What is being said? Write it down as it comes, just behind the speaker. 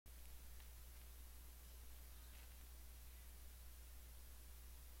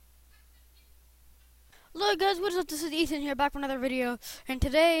Hello guys, what's up? This is Ethan here, back with another video, and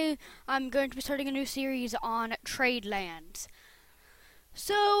today I'm going to be starting a new series on Tradelands.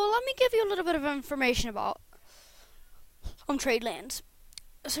 So let me give you a little bit of information about Tradelands.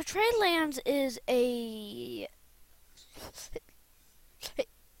 So Tradelands is a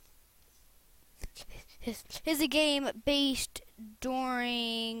game based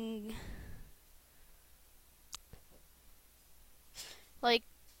during like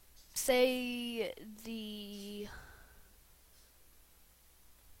say the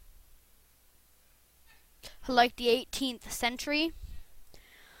 18th century.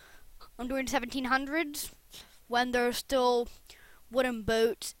 I'm doing 1700s when there's still wooden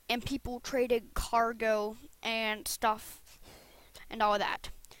boats and people traded cargo and stuff and all of that.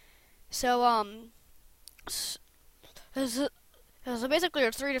 So basically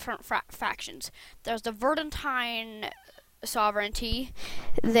there's three different factions. There's the Verdantine sovereignty.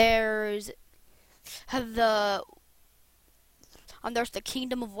 There's the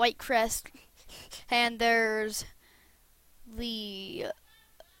Kingdom of Whitecrest, and there's the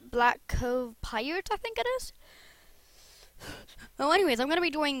Black Cove Pirates, I think it is. Well, anyways, I'm gonna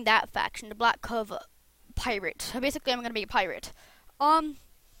be doing that faction, the Black Cove Pirates. So basically, I'm gonna be a pirate.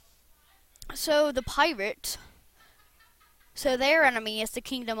 So the pirates, so their enemy is the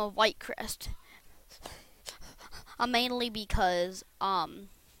Kingdom of Whitecrest. Mainly because, like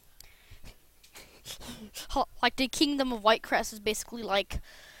the Kingdom of Whitecrest is basically like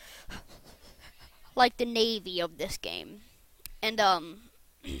the Navy of this game, and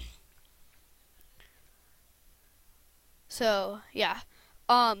so yeah,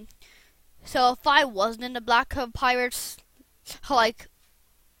 so if I wasn't in the Black Cove Pirates, like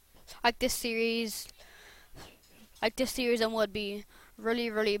this series, then would be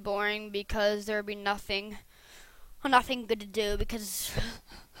really boring because there would be nothing good to do because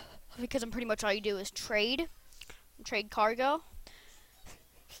I'm pretty much all you do is trade cargo.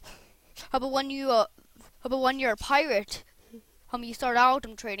 But when you're a pirate, you start out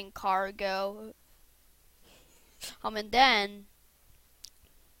trading cargo, and then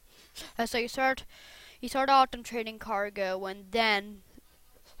so you start out trading cargo, and then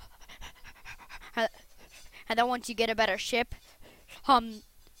once you get a better ship,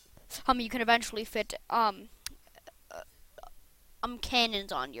 you can eventually fit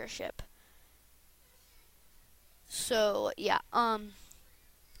cannons on your ship. So yeah,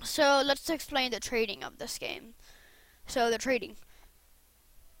 so let's explain the trading of this game. So the trading.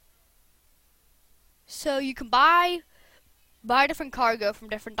 So you can buy different cargo from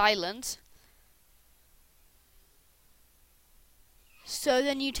different islands. So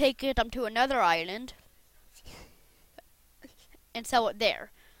then you take it to another island and sell it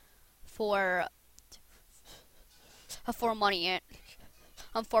there for money. And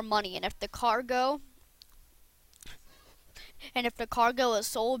if the cargo is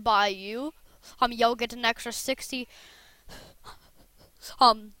sold by you, you'll get an extra 60.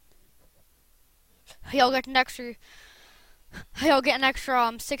 You'll get an extra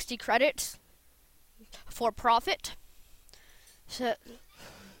 60 credits for profit. So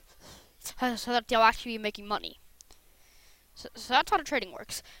that they'll actually be making money. So that's how the trading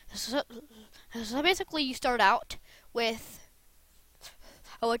works. So basically, you start out with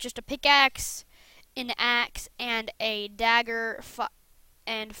just a pickaxe, an axe, and a dagger,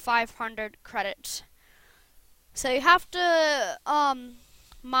 and 500 credits. So you have to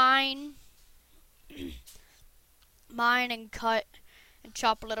mine and cut and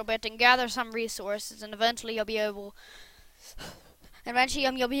chop a little bit and gather some resources, and eventually you'll be able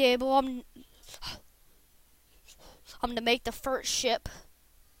to make the first ship,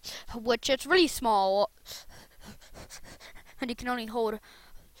 which it's really small, and you can only hold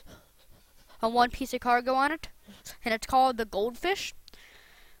one piece of cargo on it, and it's called the Goldfish.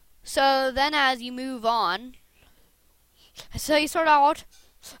 So then as you move on, so you start out,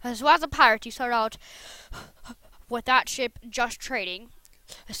 so as a pirate, you start out with that ship just trading.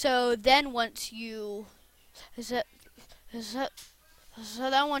 So then once you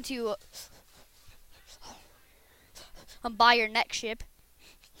buy your next ship,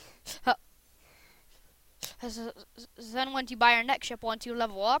 once you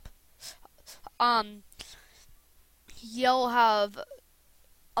level up, you'll have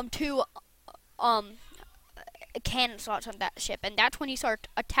two cannon slots on that ship, and that's when you start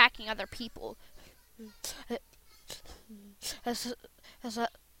attacking other people. So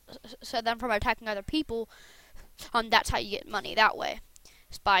then from attacking other people, that's how you get money that way.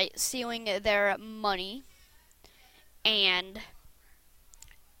 It's by stealing their money and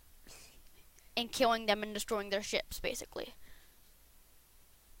killing them and destroying their ships, basically.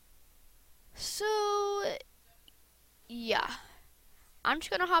 So, yeah. I'm just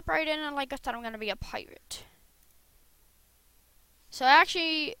gonna hop right in, and like I said, I'm gonna be a pirate. So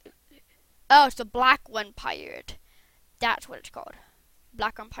actually, oh, it's the Black One Pirate. That's what it's called.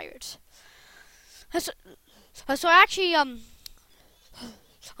 Black One Pirates. So, I actually, I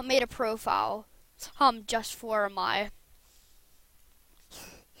made a profile, just for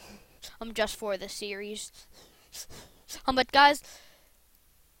just for the series. But guys,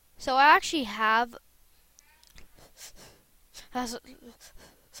 so I actually have,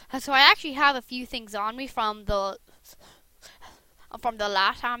 so I actually have a few things on me from the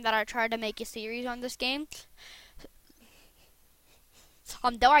last time that I tried to make a series on this game.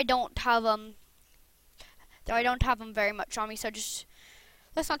 Though I don't have them very much on me, so just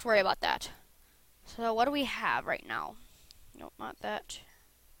let's not worry about that. So what do we have right now? Nope, not that.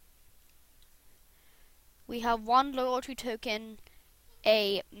 We have one loyalty token,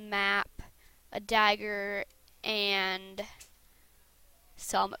 a map, a dagger, and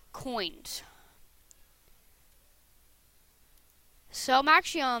some coins. So I'm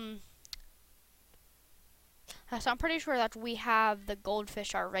actually so I'm pretty sure that we have the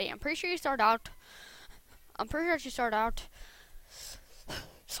goldfish already. I'm pretty sure you start out with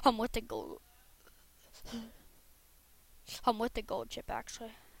the gold. With the gold chip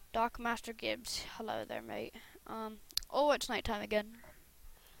actually. Doc Master Gibbs. Hello there, mate. Oh, it's nighttime again.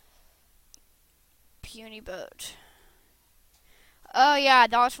 Puny boat. Oh yeah,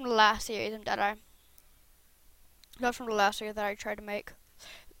 that was from the last series that I tried to make.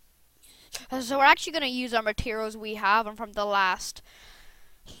 So we're actually gonna use our materials we have and from the last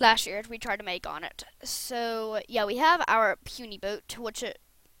year we tried to make on it. So yeah, we have our puny boat, which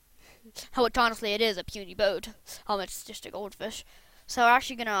honestly it is a puny boat. It's just a goldfish. So we're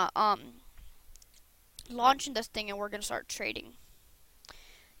actually gonna launch in this thing and we're gonna start trading.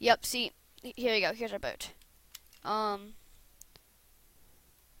 Yep, see, here you go. Here's our boat.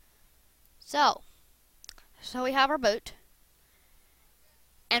 So we have our boat,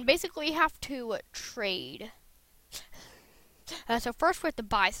 and basically we have to trade. So first we have to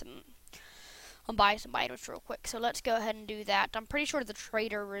buy some items real quick. So let's go ahead and do that. I'm pretty sure the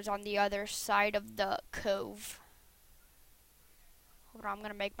trader is on the other side of the cove. Hold on, I'm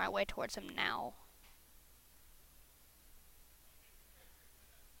gonna make my way towards him now.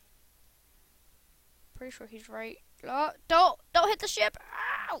 Pretty sure he's right. Don't hit the ship!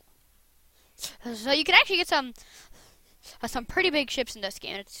 Ow! So you can actually get some pretty big ships in this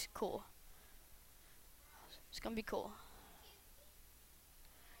game. It's cool. It's gonna be cool.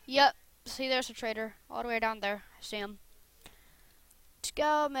 Yep. See, there's a trader all the way down there. I see him. Let's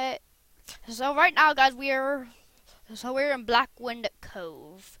go, mate. So right now, guys, we're in Blackwind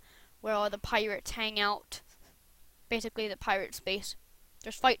Cove, where all the pirates hang out. Basically, the pirate space.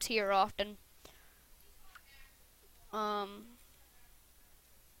 There's fights here often.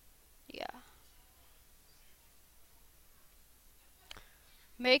 Yeah.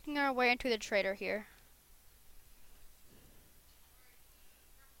 Making our way into the trader here.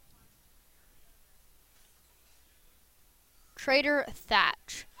 Trader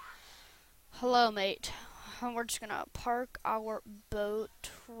Thatch. Hello, mate. We're just gonna park our boat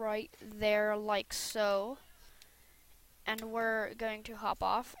right there like so. And we're going to hop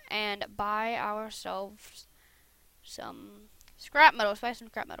off and buy ourselves some scrap metal. Let's buy some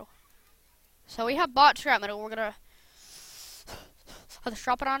scrap metal. So we have bought scrap metal. We're gonna let's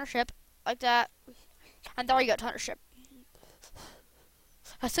drop it on our ship like that. And there we go, it's on our ship.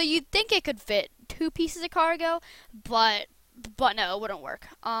 So you'd think it could fit 2 pieces of cargo, but no, it wouldn't work.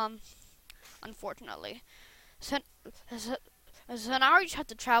 Unfortunately. So now we just have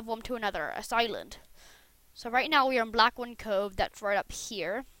to travel to another island. So right now we are in Blackwind Cove. That's right up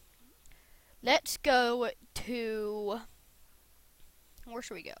here. Let's go to... Where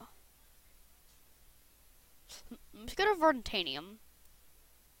should we go? Let's go to Verdantanium.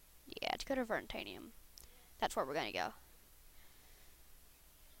 Yeah, let's go to Verdantanium. That's where we're going to go.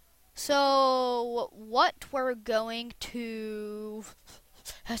 So, what we're going to...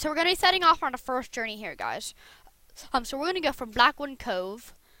 So we're going to be setting off on the first journey here, guys. So we're going to go from Blackwind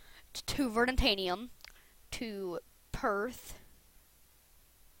Cove to Verdantanium to Perth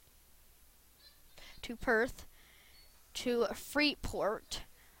to Freeport,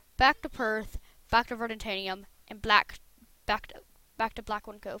 back to Perth, back to Verdantanium, and back to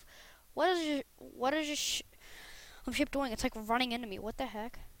Blackwind Cove. What is this ship doing? It's like running into me. What the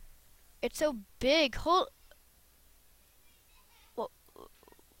heck? It's so big.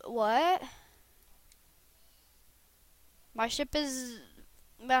 What? My ship is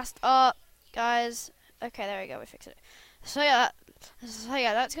messed up, guys. Okay, there we go. We fixed it. So yeah,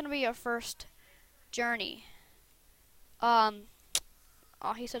 that's gonna be our first journey. Oh,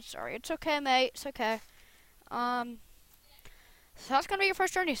 he said sorry. It's okay, mate. It's okay. So that's gonna be your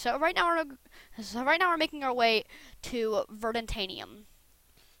first journey. So right now we're making our way to Verdantanium.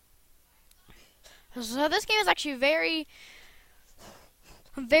 So this game is actually very,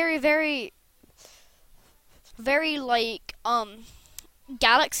 very, very, very like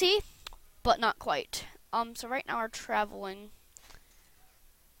Galaxy, but not quite. So right now we're traveling.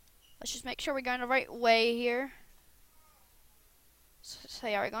 Let's just make sure we're going the right way here. So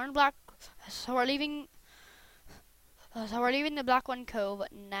yeah, we're going black. So we're leaving. So we're leaving the Black One Cove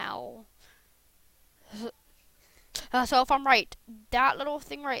now. So if I'm right, that little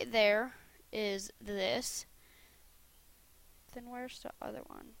thing right there is this. Then where's the other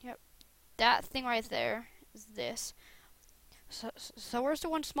one? Yep, that thing right there is this. So where's the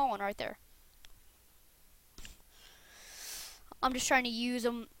one small one right there? I'm just trying to use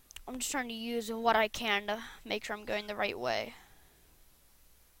them. I'm just trying to use what I can to make sure I'm going the right way.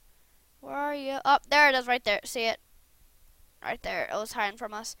 Where are you? Oh, there it is right there. See it? Right there. It was hiding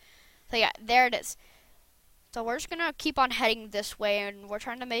from us. So yeah, there it is. So we're just gonna keep on heading this way, and we're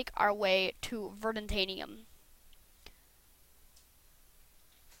trying to make our way to Verdantanium.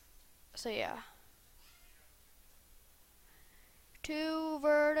 So yeah. To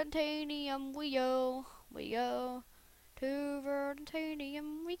Verdantanium we go. We go. To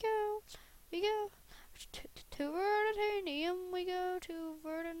Verdantanium we go. We go. To Verdantanium we go. To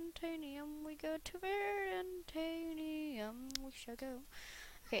Verdantanium we go. To Verdantanium we shall go.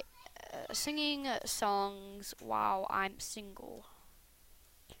 Okay, singing songs while I'm single.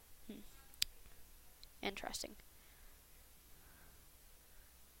 Interesting.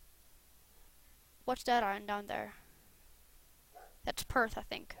 What's that island down there? That's Perth, I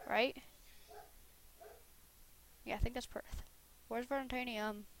think, right? Yeah, I think that's Perth. Where's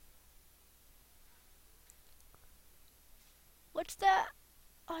Verdantanium? What's that?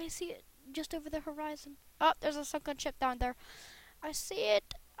 Oh, I see it just over the horizon. Oh, there's a sunken ship down there. I see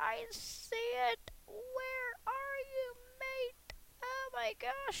it. I see it. Where are you, mate? Oh my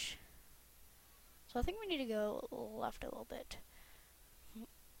gosh. So I think we need to go left a little bit.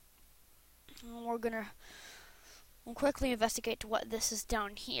 And we're gonna quickly investigate what this is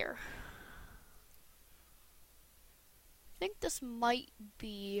down here. I think this might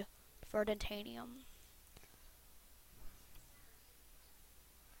be Verdantanium.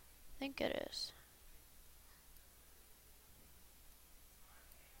 I think it is.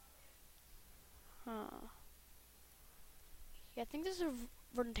 Huh. Yeah, I think this is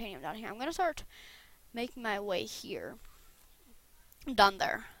Verdantanium down here. I'm gonna start making my way here. I'm done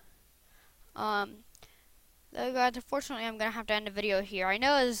there. Guys, unfortunately, I'm gonna have to end the video here. I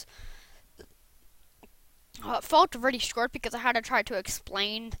know it felt really short because I had to try to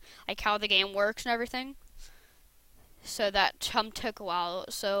explain like how the game works and everything. So that took a while.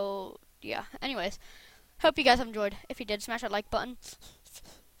 So yeah. Anyways, hope you guys enjoyed. If you did, smash that like button.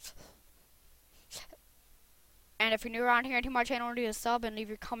 And if you're new around here to my channel, do a sub and leave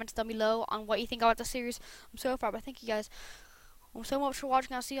your comments down below on what you think about the series so far. But thank you guys so much for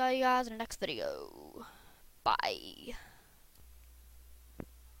watching. I'll see all you guys in the next video. Bye.